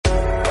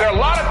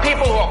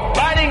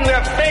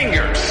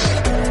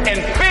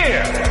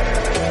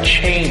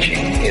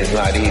is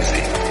not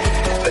easy.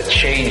 But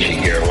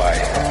changing your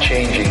life,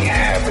 changing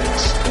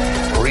habits,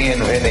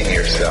 reinventing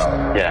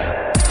yourself.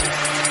 Yeah.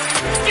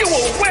 You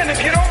will win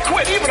if you don't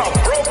quit. Even a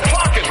broke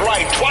clock is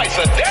right twice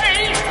a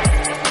day.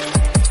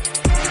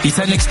 It's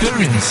an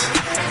experience.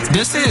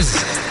 This is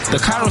the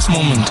Kairos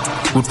Moment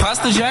with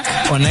Pastor Jack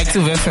on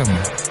Active FM.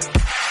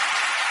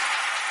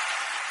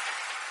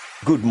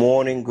 Good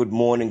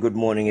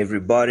morning,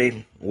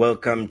 everybody.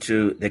 Welcome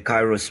to the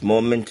Kairos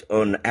Moment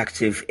on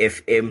Active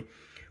FM.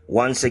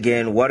 Once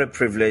again, what a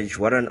privilege,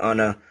 what an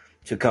honor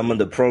to come on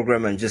the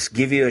program and just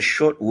give you a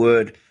short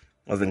word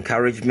of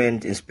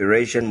encouragement,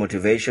 inspiration,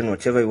 motivation,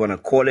 whatever you want to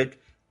call it.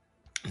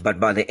 But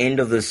by the end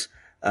of this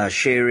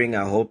sharing,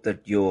 I hope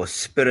that your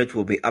spirit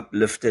will be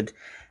uplifted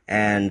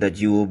and that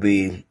you will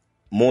be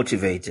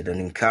motivated and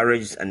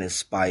encouraged and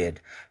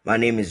inspired. My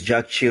name is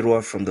Jack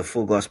Chirwa from the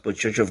Full Gospel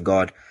Church of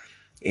God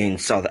in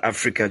South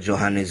Africa,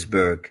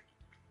 Johannesburg.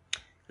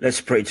 Let's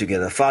pray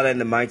together. Father, in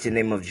the mighty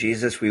name of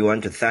Jesus, we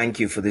want to thank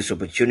you for this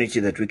opportunity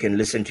that we can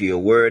listen to your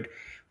word.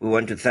 We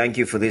want to thank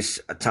you for this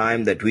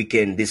time that we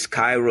can, this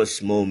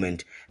Kairos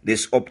moment,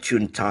 this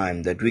opportune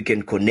time that we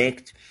can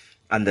connect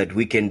and that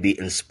we can be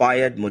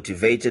inspired,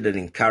 motivated, and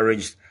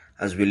encouraged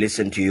as we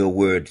listen to your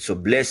word. So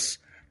bless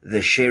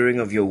the sharing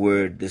of your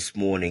word this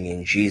morning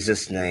in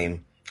Jesus'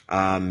 name.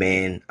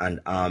 Amen and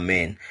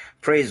amen.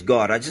 Praise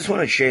God. I just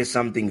want to share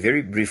something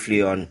very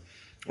briefly on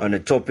a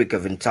topic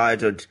I've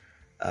entitled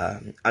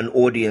an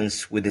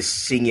audience with the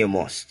senior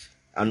most.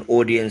 An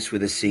audience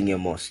with the senior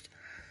most.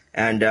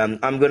 And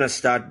I'm going to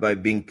start by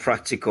being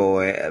practical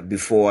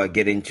before I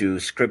get into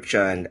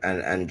scripture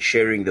and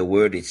sharing the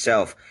word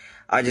itself.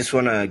 I just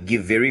want to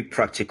give very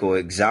practical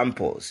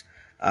examples.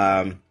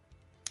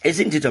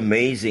 Isn't it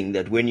amazing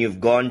that when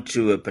you've gone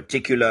to a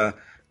particular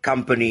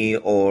company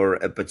or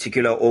a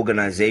particular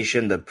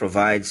organization that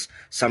provides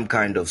some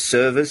kind of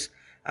service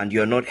and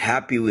you're not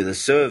happy with the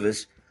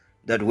service,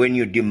 that when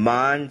you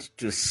demand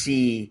to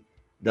see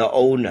the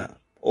owner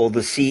or the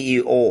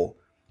CEO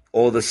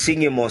or the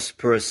senior most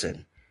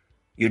person,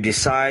 you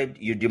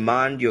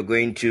demand you're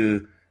going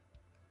to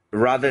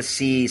rather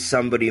see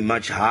somebody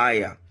much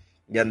higher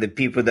than the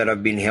people that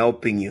have been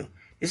helping you.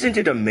 Isn't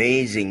it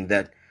amazing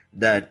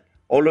that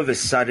all of a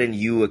sudden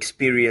you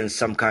experience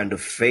some kind of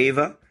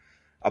favor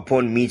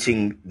upon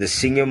meeting the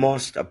senior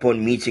most,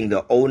 upon meeting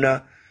the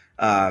owner?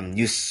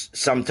 You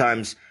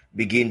sometimes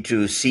begin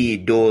to see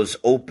doors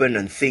open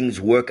and things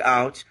work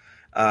out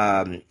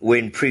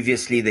when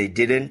previously they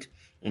didn't.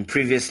 And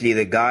previously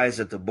the guys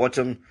at the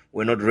bottom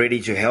were not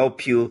ready to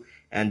help you.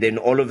 And then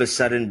all of a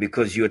sudden,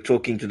 because you're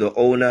talking to the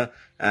owner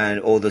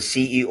or the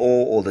CEO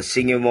or the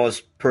senior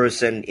most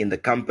person in the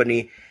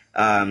company,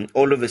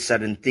 all of a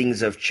sudden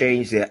things have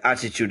changed, their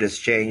attitude has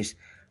changed,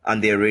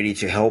 and they're ready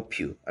to help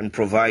you and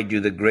provide you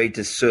the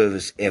greatest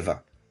service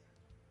ever.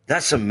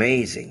 That's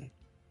amazing.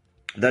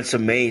 That's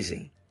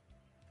amazing.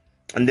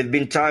 And there have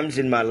been times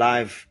in my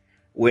life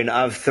when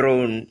I've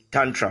thrown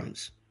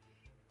tantrums.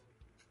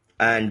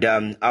 And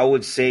I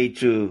would say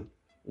to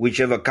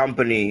whichever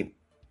company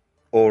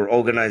or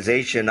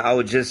organization, I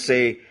would just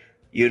say,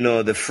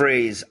 the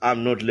phrase,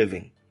 I'm not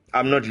leaving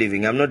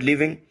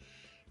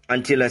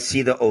until I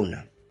see the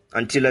owner,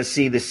 until I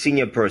see the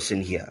senior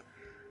person here.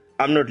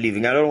 I'm not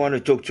leaving. I don't want to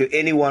talk to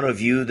any one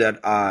of you that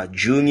are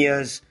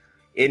juniors,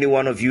 any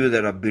one of you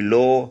that are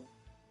below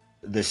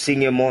the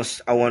senior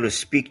most. I want to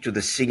speak to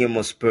the senior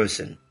most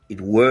person.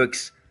 It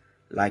works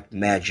like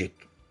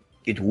magic.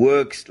 It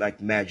works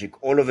like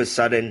magic. All of a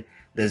sudden,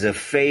 there's a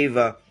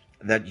favor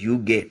that you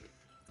get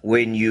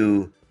when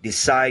you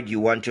decide you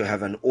want to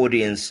have an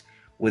audience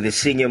with the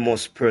senior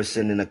most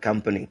person in a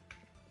company.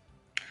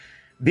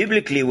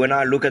 Biblically, when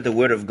I look at the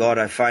Word of God,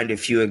 I find a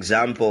few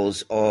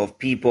examples of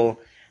people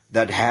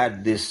that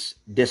had this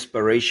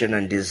desperation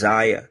and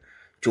desire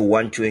to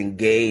want to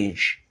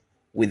engage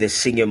with the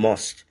senior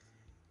most,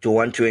 to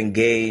want to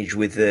engage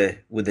with the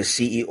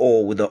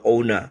CEO, with the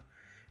owner.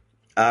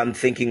 I'm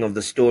thinking of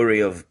the story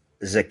of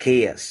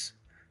Zacchaeus.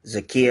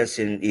 Zacchaeus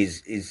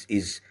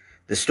is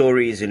the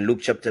story is in Luke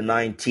chapter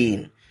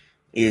 19.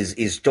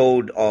 Is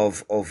told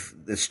of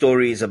the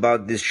stories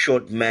about this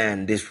short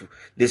man.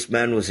 This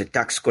man was a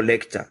tax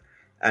collector,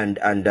 and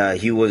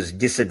he was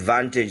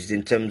disadvantaged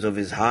in terms of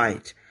his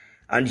height.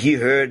 And he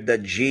heard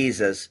that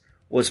Jesus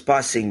was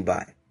passing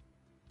by.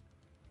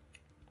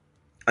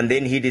 And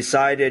then he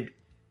decided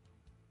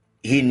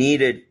he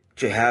needed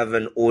to have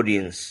an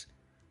audience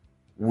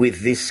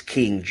with this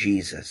King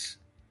Jesus.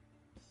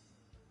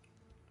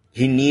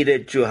 He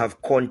needed to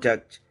have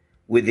contact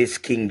with this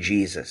King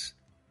Jesus.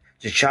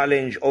 The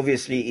challenge,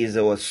 obviously, is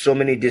there were so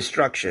many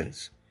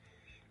distractions.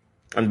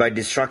 And by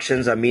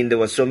distractions, I mean there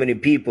were so many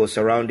people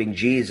surrounding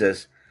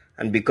Jesus.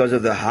 And because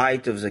of the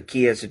height of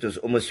Zacchaeus, it was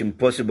almost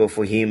impossible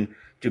for him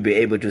to be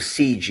able to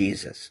see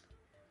Jesus.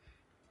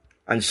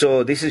 And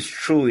so this is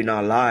true in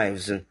our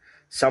lives. And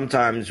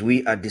sometimes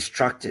we are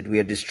distracted. We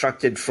are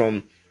distracted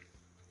from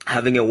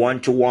having a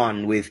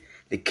one-to-one with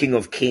the King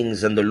of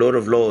Kings and the Lord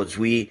of Lords.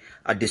 We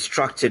are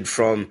distracted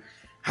from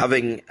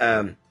having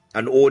an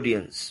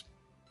audience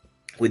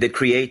with the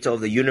creator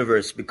of the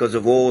universe because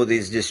of all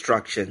these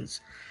distractions.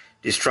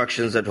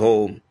 Distractions at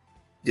home,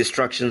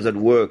 distractions at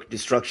work,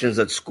 distractions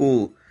at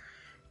school,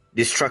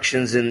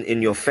 distractions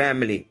in your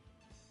family,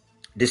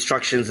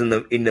 distractions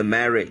in the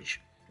marriage.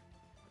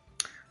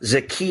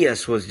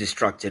 Zacchaeus was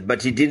distracted,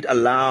 but he didn't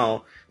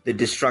allow the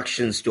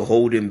distractions to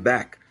hold him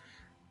back.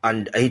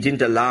 And he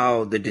didn't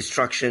allow the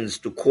distractions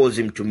to cause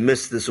him to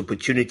miss this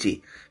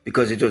opportunity,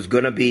 because it was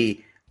going to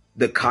be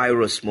the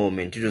Kairos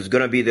moment. It was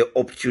going to be the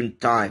opportune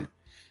time.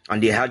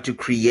 And he had to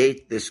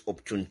create this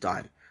opportune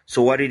time.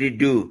 So what did he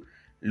do?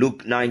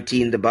 Luke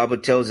 19, the Bible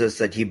tells us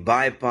that he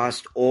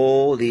bypassed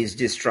all these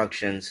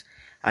distractions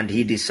and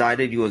he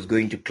decided he was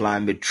going to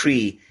climb a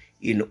tree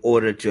in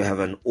order to have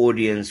an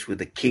audience with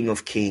the King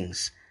of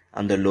Kings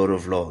and the Lord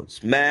of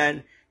Lords.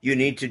 Man, you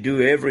need to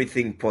do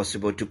everything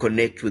possible to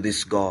connect with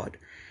this God.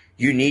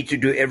 You need to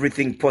do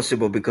everything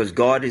possible because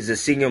God is the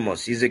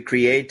Singamos. He's the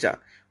creator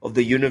of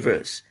the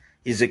universe.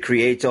 He's the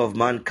creator of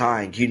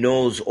mankind. He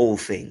knows all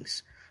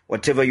things.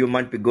 Whatever you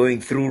might be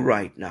going through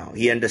right now,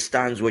 he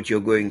understands what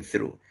you're going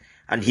through.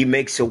 And he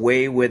makes a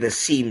way where there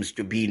seems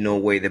to be no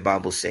way, the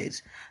Bible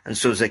says. And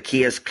so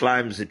Zacchaeus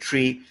climbs the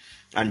tree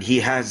and he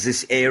has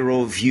this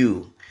aerial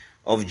view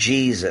of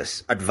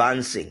Jesus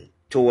advancing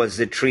towards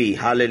the tree.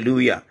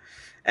 Hallelujah.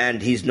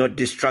 And he's not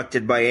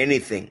distracted by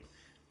anything.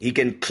 He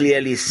can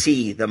clearly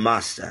see the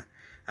master.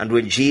 And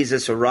when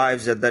Jesus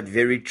arrives at that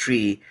very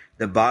tree,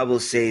 the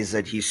Bible says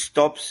that he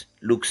stops,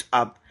 looks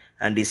up,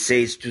 and he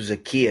says to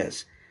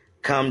Zacchaeus,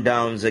 "Come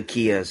down,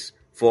 Zacchaeus,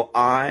 for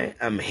I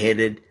am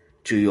headed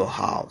to your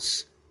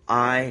house."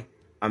 I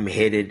am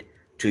headed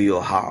to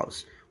your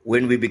house.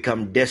 When we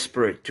become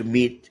desperate to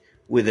meet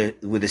with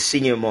the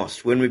senior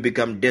most, when we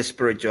become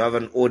desperate to have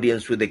an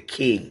audience with the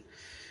King,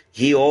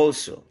 he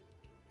also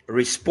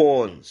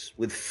responds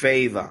with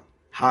favor.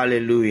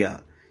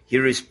 Hallelujah. He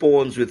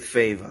responds with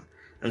favor.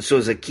 And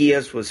so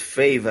Zacchaeus was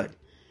favored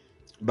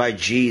by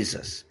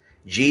Jesus.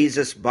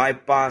 Jesus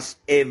bypassed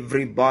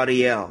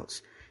everybody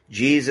else.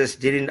 Jesus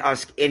didn't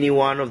ask any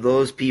one of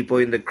those people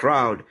in the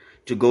crowd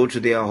to go to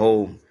their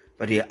home,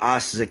 but he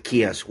asked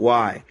Zacchaeus.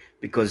 Why?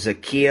 Because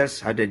Zacchaeus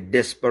had a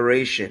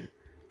desperation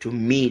to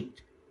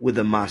meet with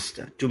the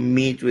Master, to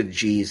meet with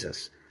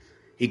Jesus.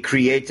 He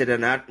created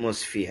an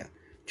atmosphere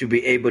to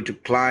be able to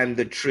climb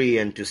the tree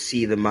and to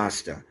see the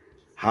Master.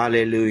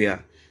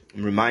 Hallelujah.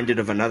 I'm reminded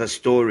of another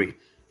story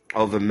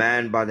of a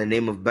man by the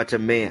name of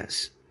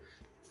Bartimaeus.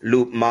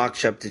 Mark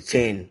chapter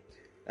 10.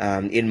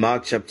 In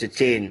Mark chapter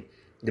 10,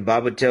 the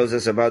Bible tells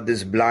us about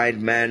this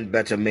blind man,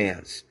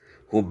 Bartimaeus,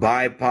 who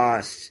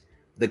bypassed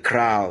the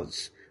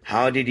crowds.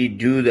 How did he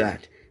do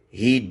that?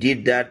 He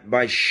did that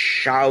by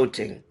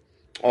shouting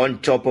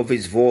on top of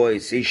his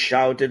voice. He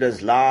shouted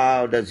as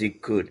loud as he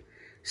could,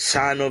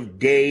 "Son of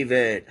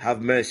David,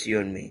 have mercy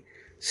on me.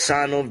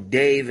 Son of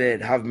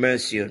David, have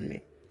mercy on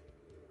me."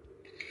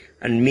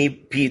 And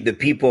the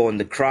people in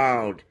the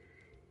crowd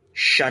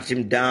shut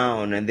him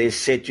down, and they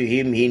said to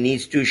him, he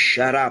needs to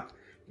shut up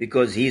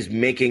because he's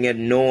making a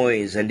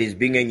noise and he's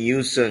being a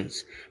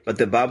nuisance. But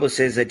the Bible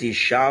says that he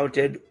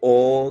shouted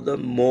all the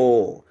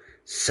more,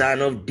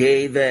 "Son of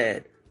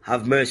David,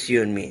 have mercy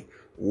on me."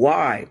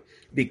 Why?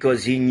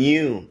 Because he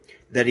knew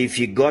that if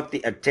he got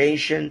the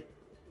attention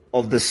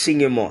of the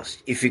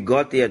singing-most, if he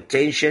got the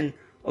attention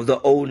of the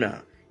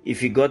owner, if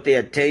he got the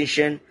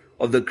attention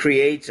of the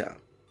creator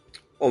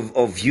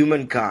of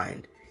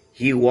humankind,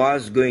 he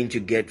was going to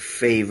get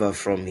favor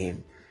from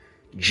him.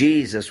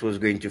 Jesus was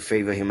going to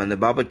favor him. And the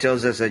Bible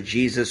tells us that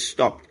Jesus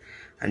stopped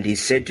and he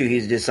said to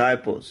his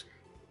disciples,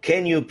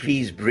 "Can you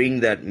please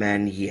bring that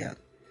man here?"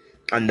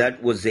 And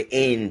that was the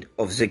end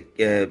of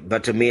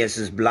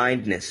Bartimaeus'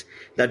 blindness.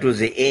 That was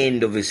the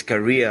end of his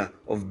career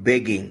of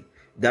begging.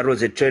 That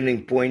was a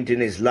turning point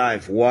in his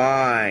life.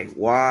 Why?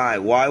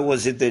 Why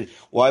was it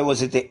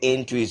the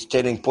end to his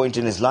turning point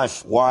in his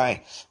life?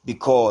 Why?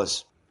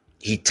 Because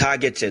he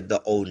targeted the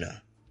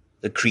owner,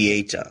 the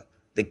creator,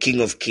 the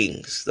King of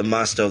Kings, the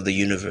master of the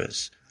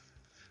universe.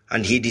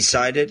 And he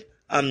decided,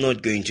 I'm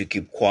not going to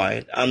keep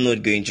quiet. I'm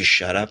not going to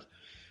shut up.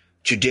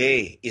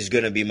 Today is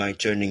going to be my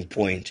turning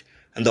point.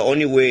 And the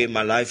only way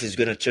my life is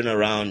going to turn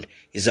around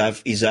is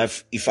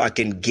if I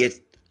can get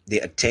the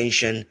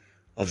attention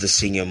of the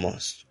senior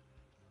most.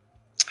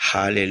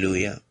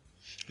 Hallelujah.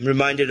 I'm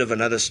reminded of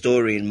another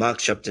story in Mark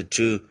chapter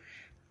 2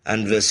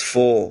 and verse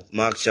 4.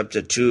 Mark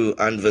chapter 2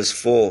 and verse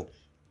 4.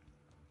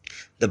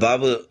 The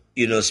Bible,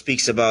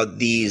 speaks about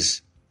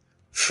these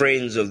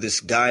friends of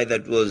this guy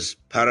that was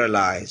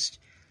paralyzed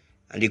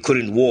and he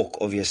couldn't walk,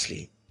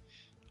 obviously.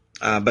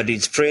 But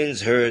his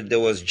friends heard there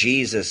was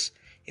Jesus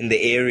in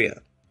the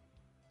area.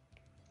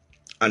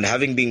 And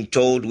having been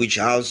told which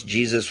house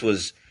Jesus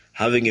was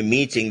having a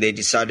meeting, they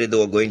decided they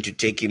were going to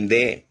take him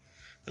there.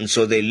 And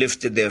so they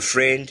lifted their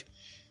friend.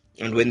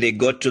 And when they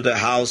got to the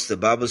house, the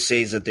Bible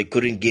says that they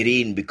couldn't get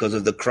in because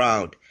of the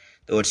crowd.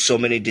 There were so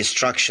many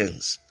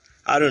distractions.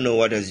 I don't know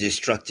what has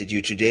distracted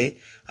you today.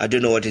 I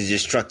don't know what is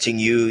distracting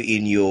you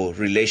in your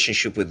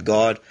relationship with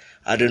God.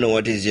 I don't know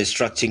what is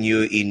distracting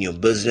you in your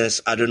business.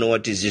 I don't know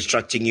what is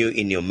distracting you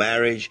in your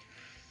marriage.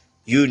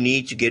 You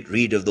need to get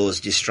rid of those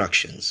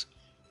distractions.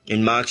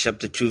 In Mark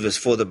chapter 2 verse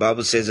 4, the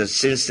Bible says that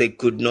since they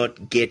could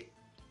not get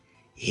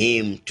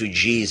him to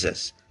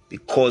Jesus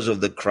because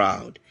of the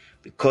crowd,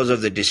 because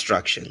of the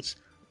distractions,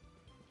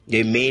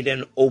 they made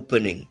an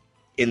opening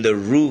in the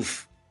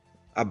roof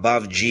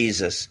above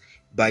Jesus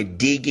by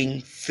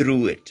digging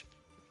through it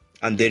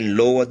and then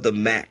lowered the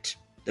mat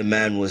the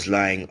man was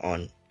lying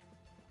on.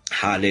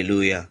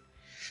 Hallelujah.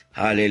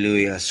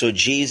 Hallelujah. So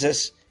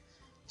Jesus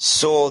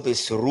saw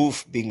this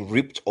roof being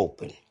ripped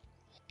open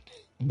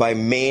by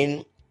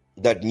men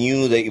that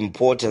knew the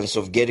importance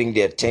of getting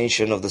the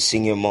attention of the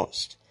senior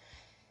most,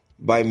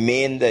 by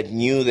men that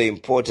knew the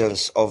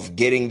importance of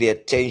getting the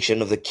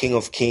attention of the King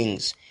of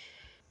Kings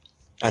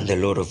and the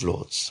Lord of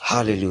Lords.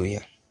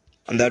 Hallelujah.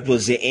 And that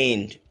was the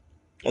end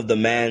of the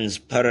man's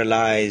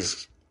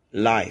paralyzed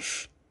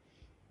life,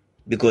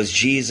 because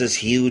Jesus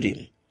healed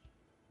him.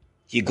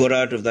 He got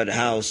out of that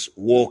house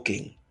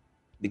walking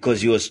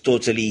because he was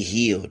totally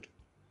healed.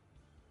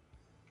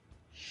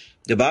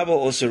 The Bible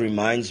also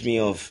reminds me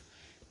of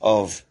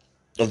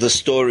the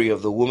story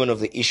of the woman of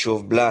the issue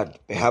of blood.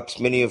 Perhaps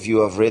many of you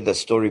have read that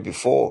story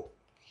before.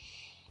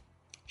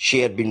 She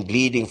had been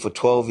bleeding for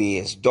 12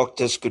 years.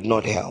 Doctors could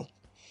not help.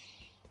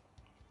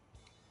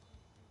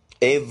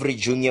 Every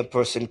junior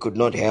person could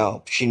not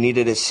help. She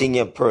needed a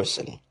senior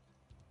person.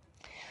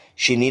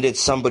 She needed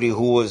somebody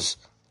who was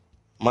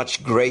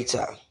much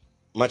greater,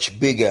 much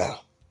bigger.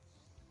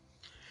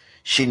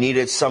 She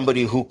needed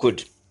somebody who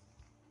could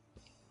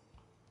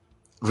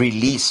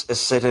release a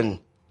certain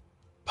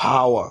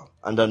power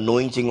and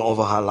anointing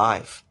over her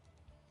life.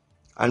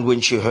 And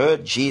when she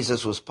heard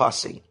Jesus was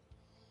passing,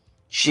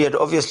 she had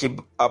obviously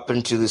up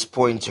until this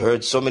point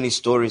heard so many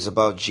stories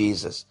about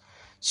Jesus,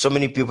 so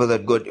many people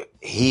that got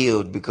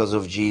healed because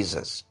of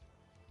Jesus.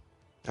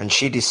 And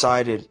she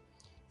decided,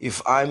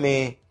 if I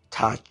may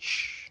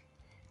touch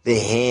the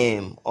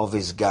hem of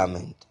his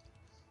garment,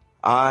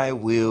 I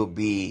will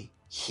be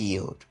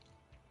healed.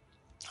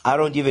 I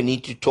don't even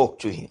need to talk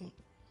to him.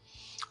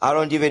 I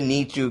don't even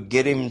need to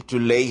get him to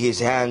lay his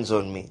hands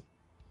on me.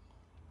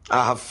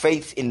 I have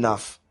faith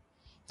enough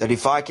that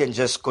if I can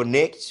just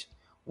connect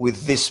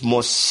with this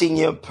most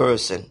senior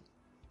person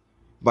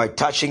by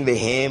touching the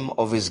hem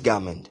of his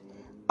garment,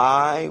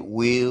 I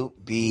will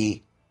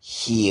be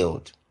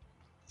healed.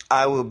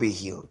 I will be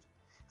healed.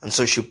 And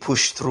so she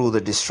pushed through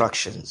the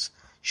distractions.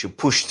 She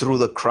pushed through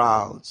the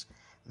crowds.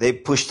 They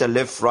pushed her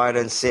left, right,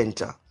 and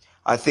center.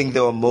 I think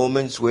there were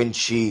moments when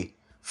she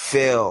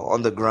fell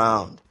on the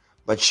ground,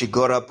 but she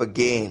got up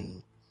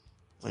again.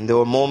 And there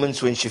were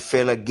moments when she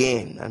fell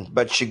again,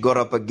 but she got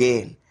up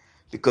again,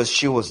 because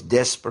she was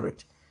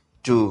desperate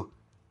to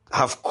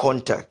have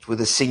contact with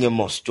the senior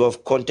most, to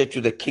have contact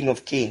with the King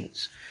of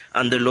Kings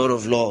and the Lord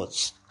of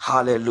Lords.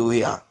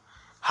 Hallelujah.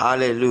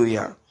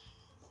 Hallelujah.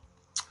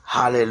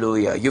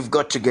 Hallelujah. You've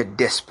got to get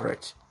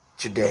desperate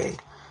today.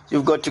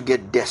 You've got to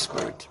get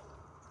desperate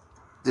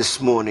this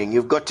morning.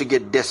 You've got to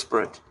get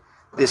desperate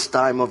this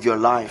time of your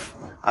life.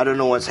 I don't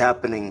know what's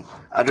happening.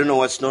 I don't know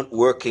what's not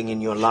working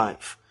in your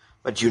life.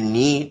 But you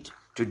need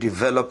to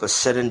develop a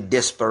certain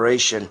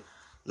desperation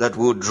that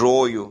will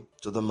draw you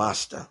to the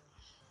Master,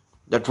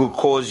 that will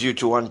cause you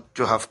to want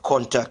to have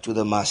contact with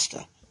the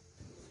Master.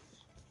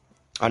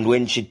 And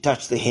when she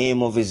touched the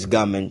hem of his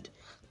garment,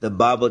 the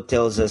Bible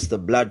tells us the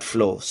blood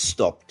flow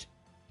stopped.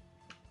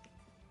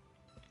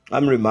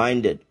 I'm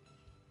reminded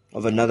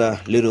of another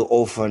little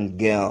orphan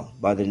girl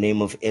by the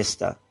name of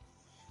Esther.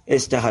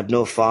 Esther had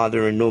no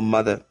father and no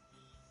mother.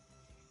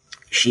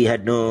 She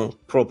had no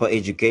proper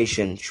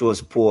education. She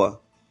was poor.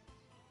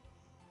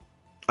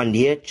 And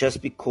yet,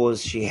 just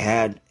because she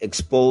had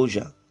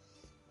exposure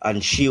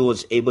and she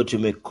was able to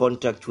make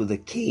contact with the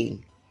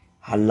king,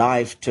 her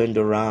life turned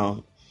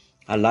around.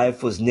 Her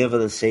life was never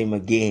the same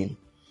again.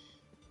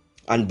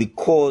 And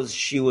because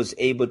she was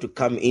able to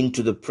come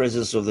into the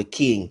presence of the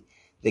king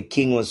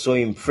was so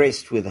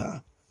impressed with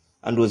her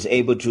and was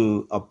able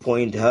to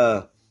appoint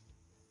her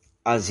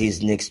as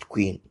his next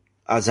queen,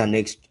 as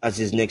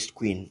his next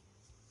queen.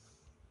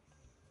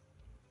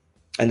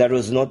 And that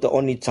was not the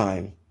only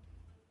time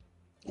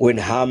when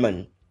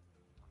Haman,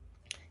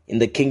 in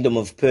the kingdom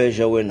of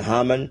Persia, when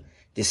Haman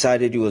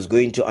decided he was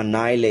going to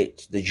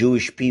annihilate the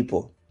Jewish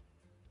people,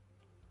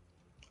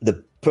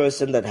 the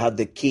person that had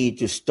the key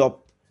to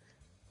stop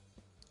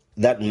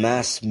that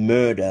mass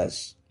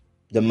murders,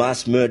 the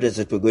mass murders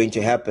that were going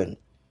to happen,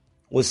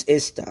 was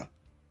Esther.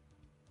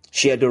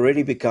 She had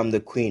already become the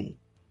queen,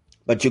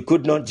 but you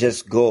could not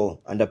just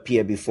go and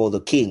appear before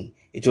the king.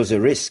 It was a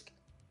risk.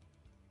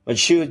 But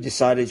she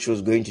decided she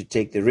was going to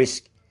take the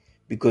risk,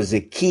 because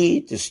the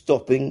key to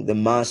stopping the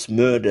mass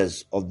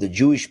murders of the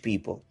Jewish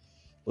people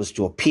was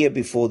to appear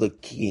before the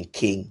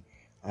king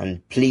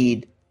and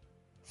plead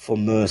for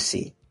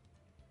mercy.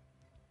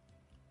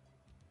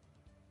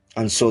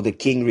 And so the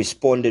king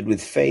responded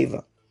with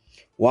favor.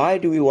 Why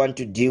do we want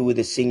to deal with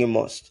the senior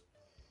most?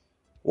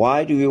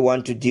 Why do we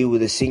want to deal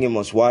with the senior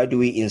most? Why do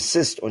we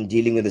insist on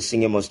dealing with the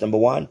senior most? Number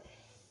one,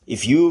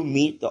 if you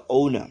meet the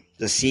owner,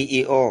 the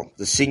CEO,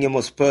 the senior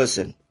most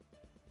person,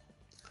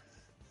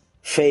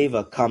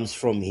 Favor comes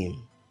from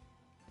him.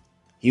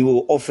 He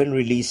will often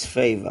release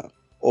favor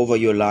over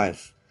your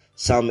life.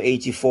 Psalm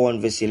 84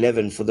 and verse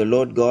 11, for the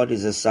Lord God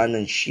is a sun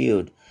and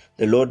shield.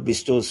 The Lord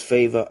bestows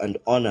favor and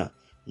honor.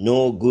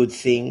 No good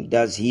thing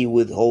does he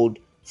withhold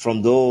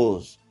from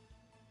those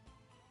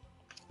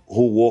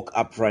who walk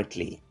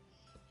uprightly.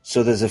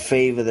 So there's a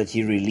favor that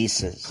he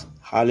releases.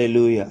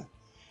 Hallelujah.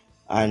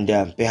 And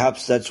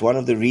perhaps that's one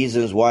of the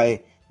reasons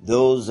why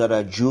those that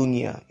are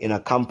junior in a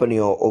company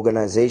or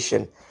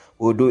organization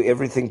will do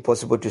everything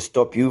possible to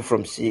stop you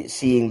from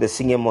seeing the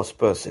senior-most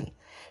person,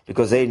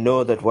 because they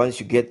know that once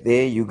you get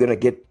there, you're going to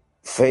get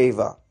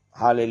favor.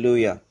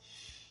 Hallelujah.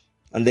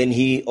 And then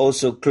he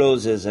also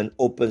closes and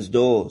opens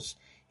doors.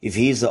 If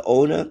he's the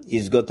owner,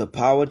 he's got the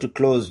power to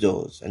close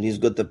doors, and he's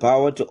got the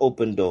power to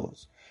open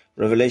doors.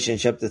 Revelation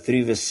chapter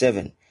 3 verse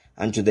 7,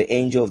 and to the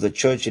angel of the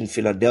church in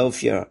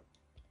Philadelphia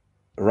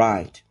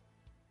write,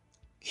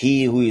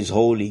 he who is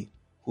holy,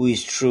 who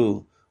is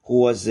true,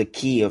 who has the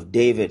key of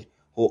David,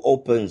 who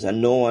opens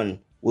and no one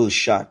will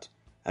shut,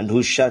 and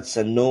who shuts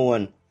and no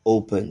one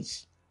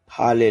opens.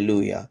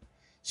 Hallelujah.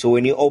 So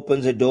when he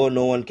opens a door,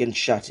 no one can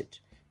shut it.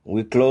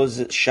 When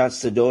he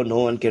shuts the door, no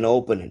one can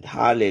open it.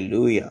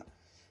 Hallelujah.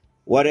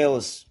 What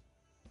else?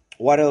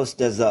 What else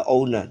does the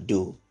owner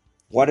do?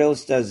 What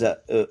else does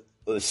a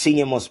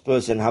senior-most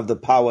person have the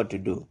power to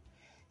do?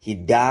 He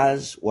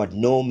does what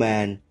no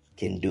man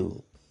can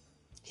do.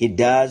 He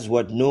does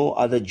what no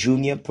other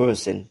junior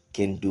person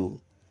can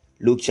do.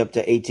 Luke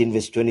chapter 18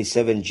 verse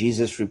 27,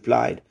 Jesus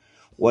replied,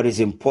 what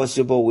is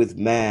impossible with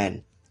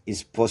man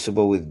is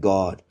possible with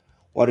God.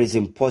 What is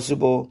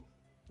impossible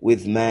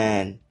with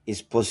man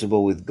is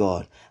possible with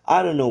God.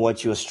 I don't know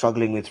what you're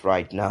struggling with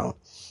right now.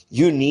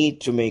 You need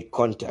to make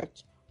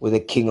contact with the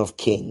King of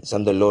Kings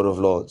and the Lord of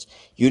Lords.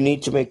 You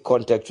need to make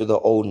contact with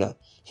the owner.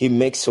 He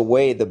makes a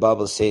way, the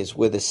Bible says,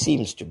 where there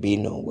seems to be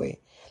no way.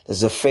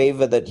 There's a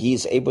favor that he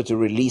is able to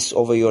release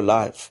over your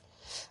life.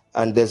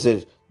 And there's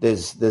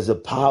a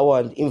power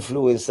and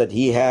influence that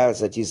he has,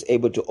 that he's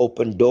able to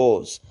open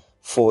doors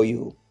for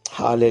you.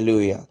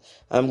 Hallelujah.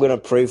 I'm going to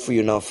pray for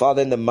you now.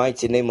 Father, in the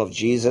mighty name of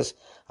Jesus,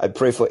 I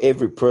pray for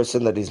every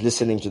person that is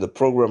listening to the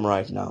program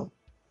right now.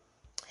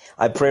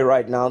 I pray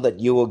right now that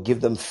you will give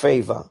them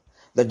favor,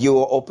 that you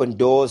will open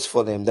doors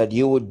for them, that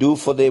you will do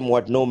for them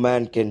what no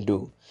man can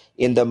do.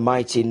 In the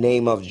mighty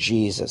name of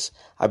Jesus,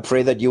 I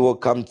pray that you will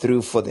come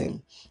through for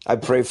them. I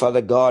pray,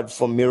 Father God,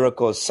 for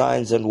miracles,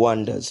 signs, and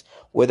wonders,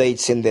 whether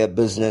it's in their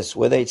business,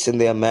 whether it's in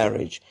their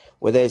marriage,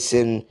 whether it's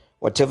in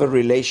whatever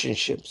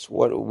relationships,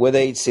 whether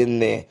it's in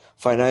their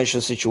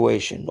financial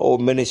situation or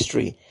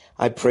ministry.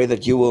 I pray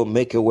that you will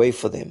make a way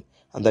for them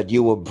and that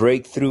you will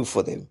break through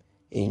for them.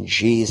 In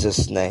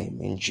Jesus' name,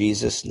 in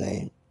Jesus'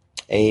 name.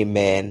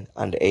 Amen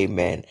and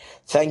amen.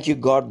 Thank you.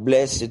 God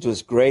bless. It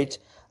was great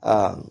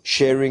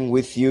sharing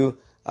with you.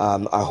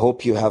 I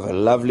hope you have a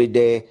lovely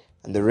day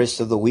and the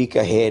rest of the week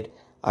ahead.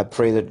 I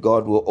pray that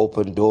God will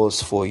open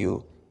doors for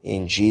you.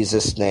 In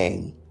Jesus'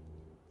 name,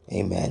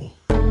 amen.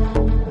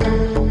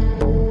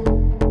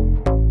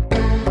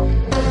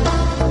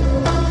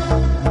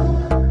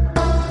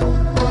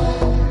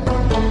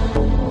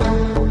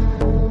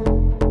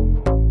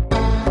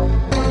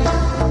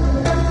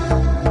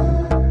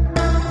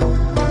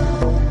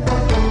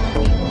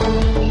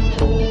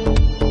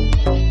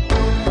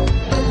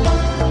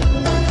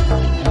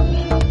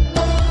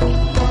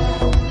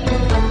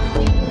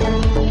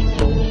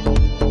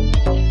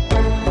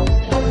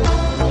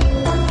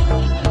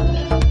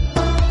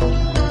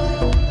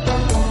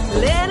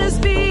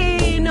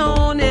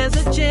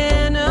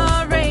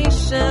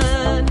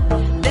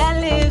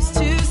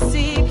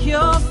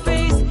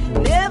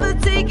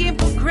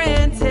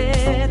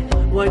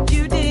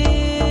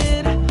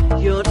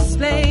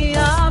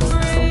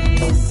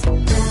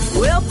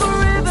 We'll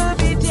forever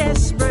be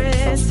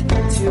desperate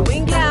to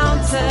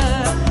encounter